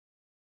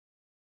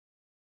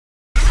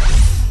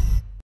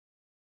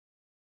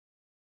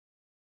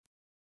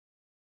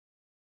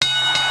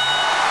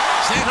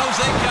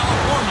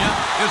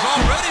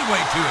way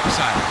too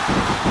excited.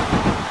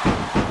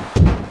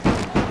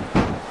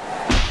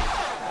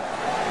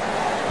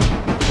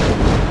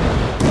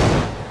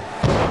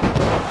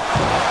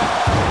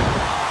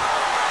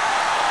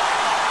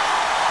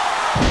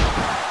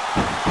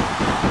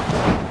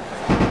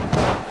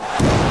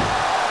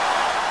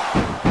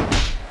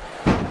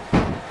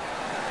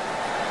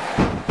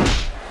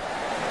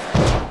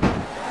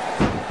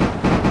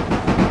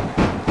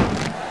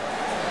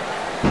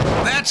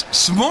 That's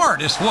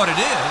smart is what it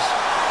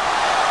is.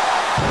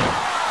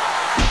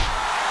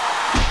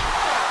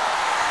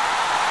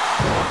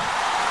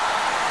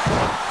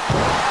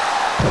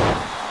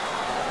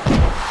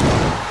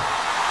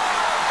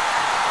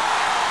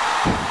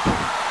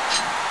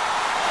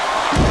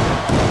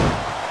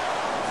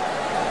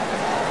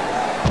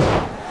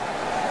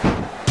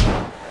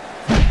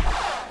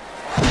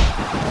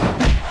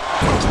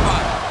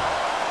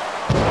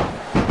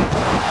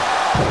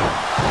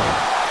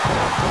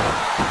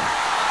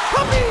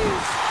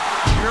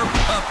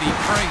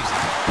 Crazy.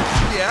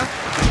 Yeah,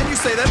 and you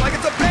say that like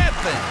it's a bad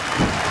thing.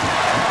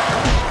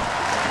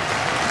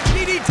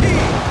 DDT!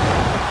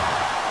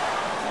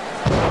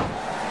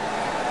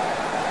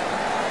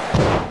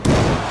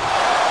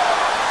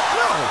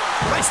 No,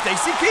 by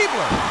Stacy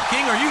Keibler.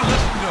 King, are you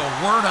listening to a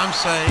word I'm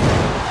saying?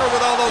 Her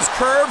with all those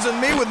curves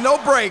and me with no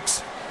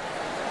brakes.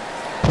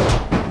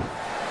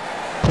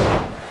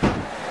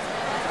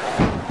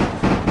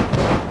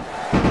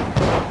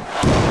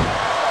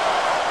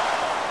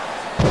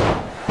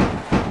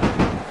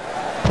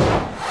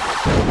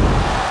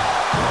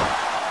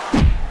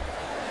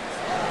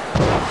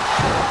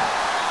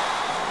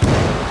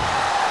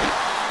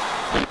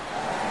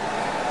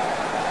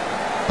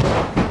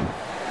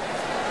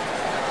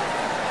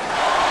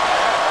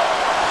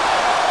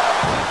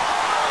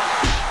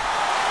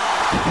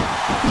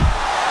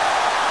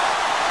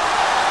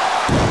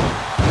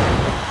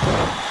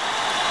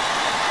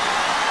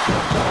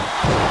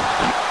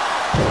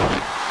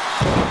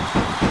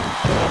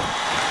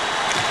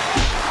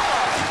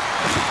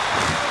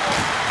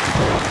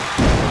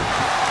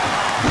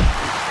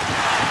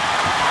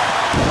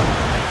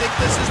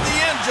 This is the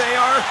end,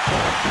 JR.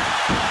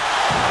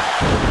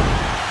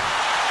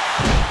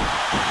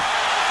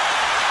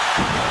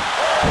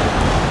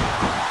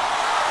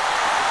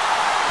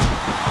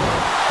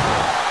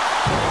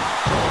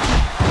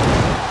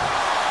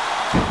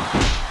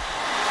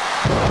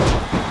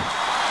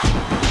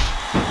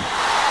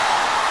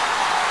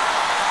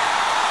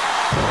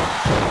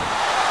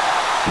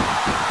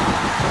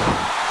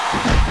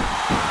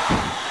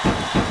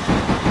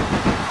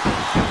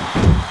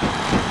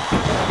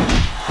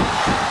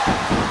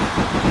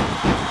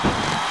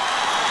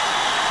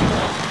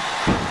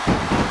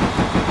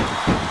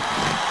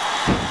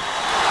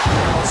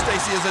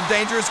 Stacy is a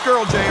dangerous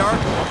girl, JR.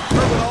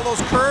 Her with all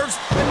those curves,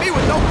 and me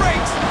with no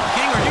brakes.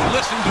 King, are you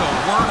listening to a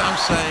word I'm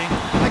saying?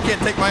 I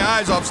can't take my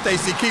eyes off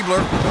Stacy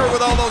Keibler. Her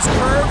with all those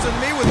curves, and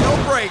me with no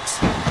brakes.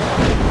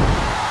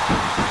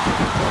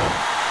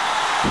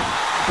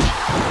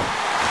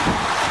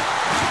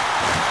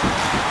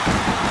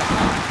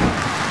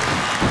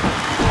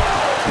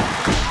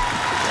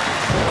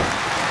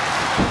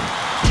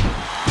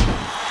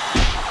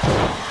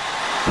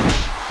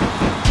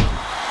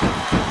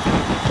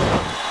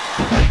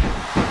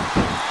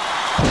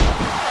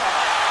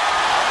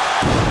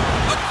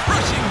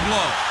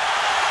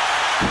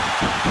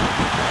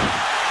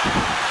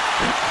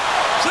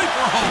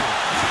 Sleeper hold.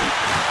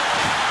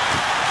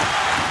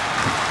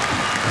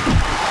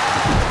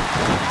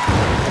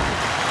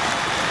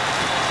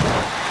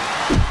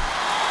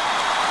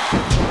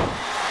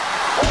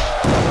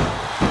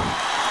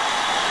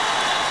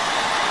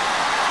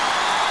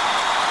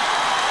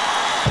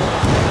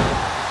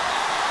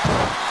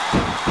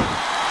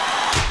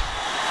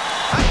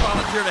 I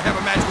volunteer to have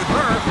a match with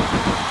her.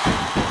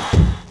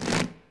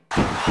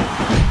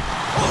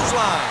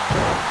 Clothesline.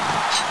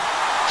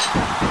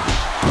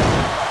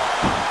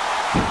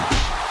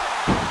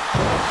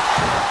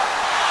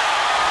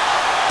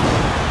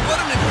 What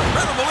an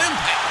incredible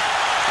impact.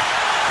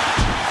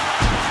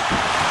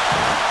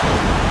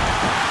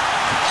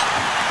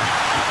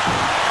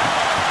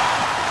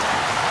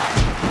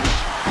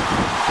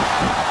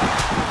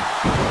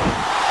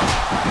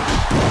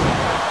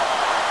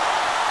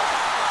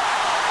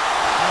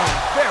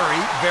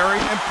 Very, very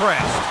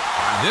impressed.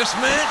 On this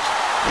match?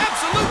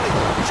 Absolutely.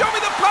 Show me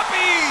the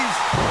puppies.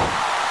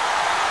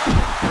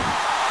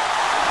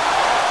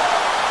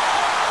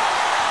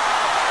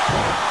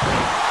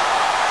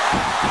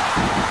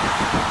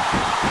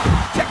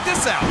 Check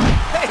this out.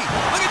 Hey,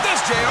 look at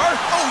this, JR.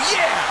 Oh,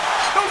 yeah.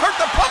 Don't hurt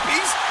the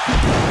puppies.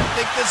 I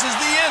think this is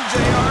the end,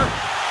 JR.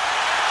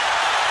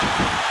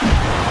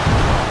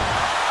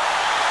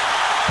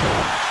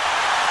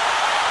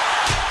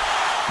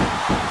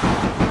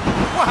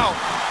 Wow,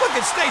 look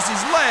at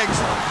Stacy's legs.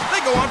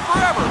 They go on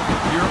forever.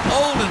 You're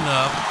old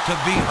enough to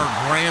be her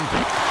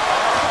grandpa.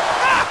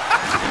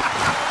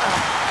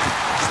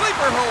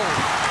 Sleeper hold.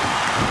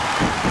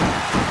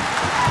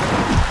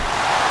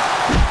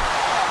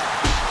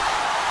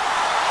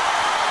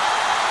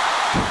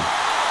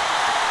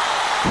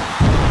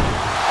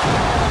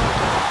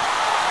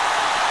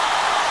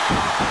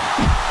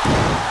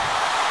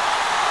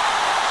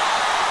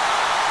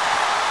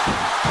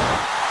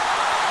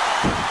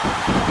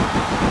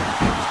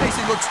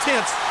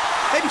 chance.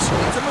 Maybe she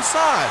needs a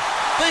massage.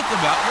 Think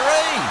about your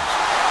age.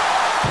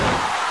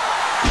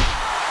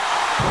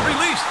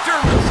 Release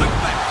German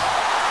suplex.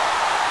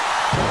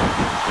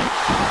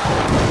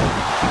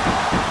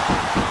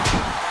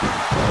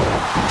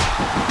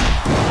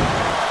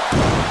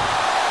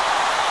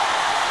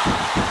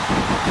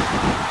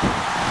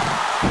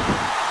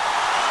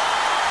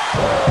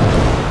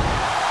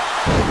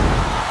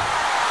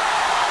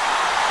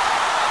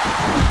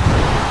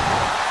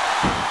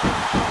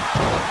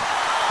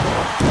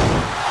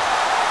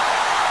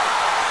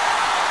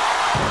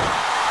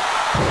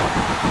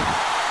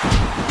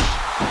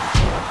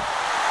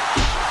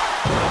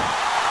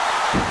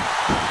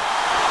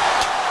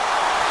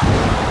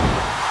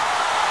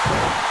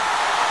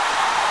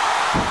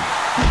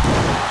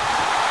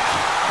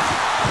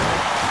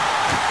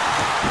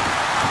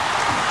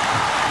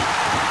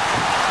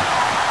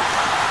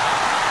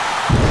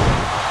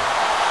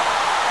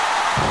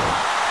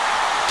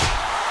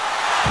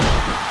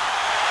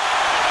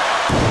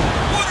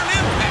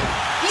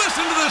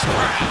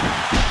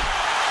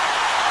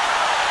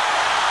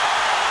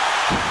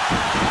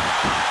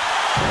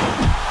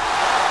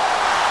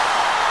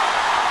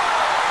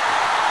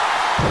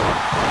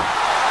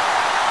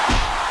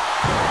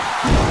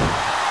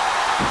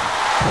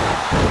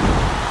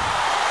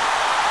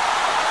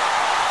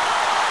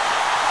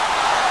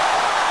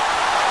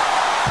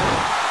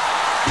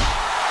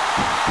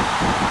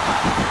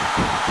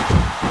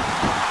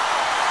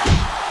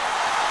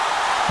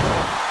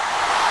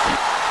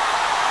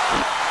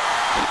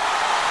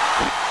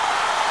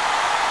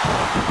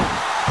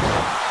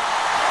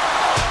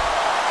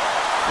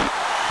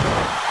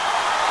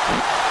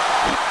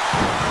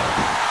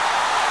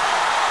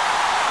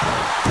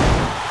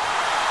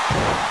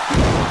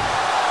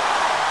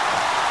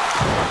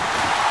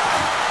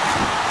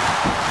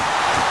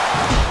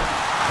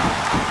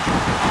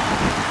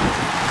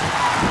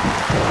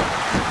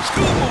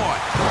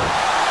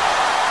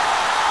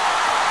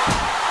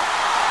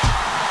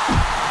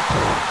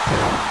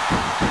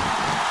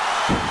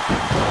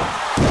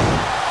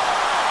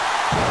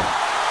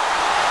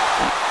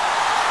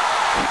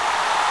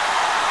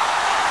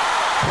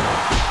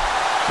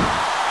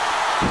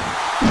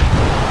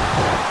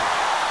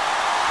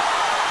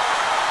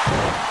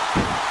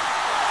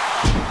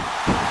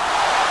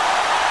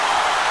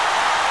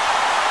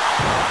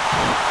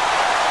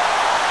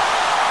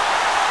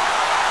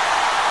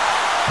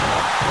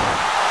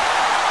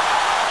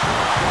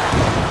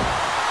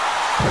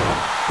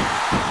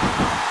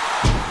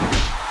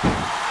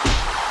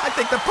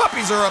 The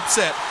puppies are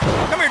upset.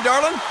 Come here,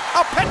 darling.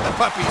 I'll pet the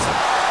puppies.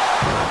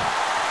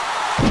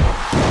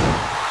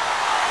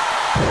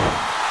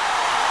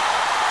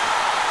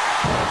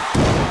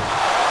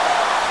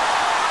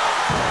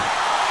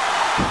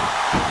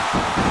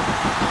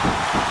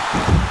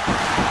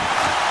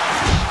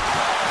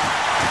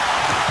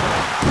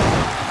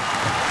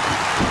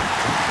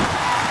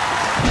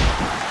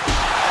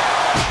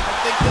 I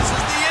think this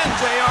is the end,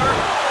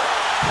 JR.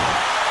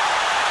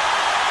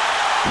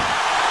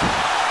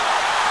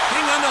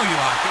 I know you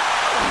like it.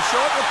 I want to show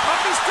up with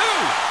puppies, too.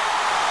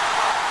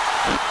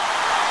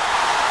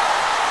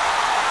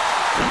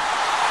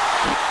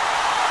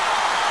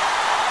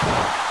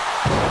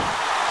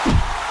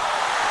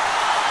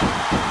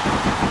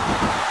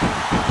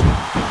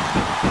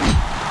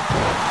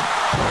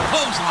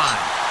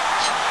 Clothesline.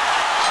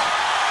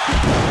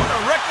 What a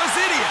reckless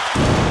idiot.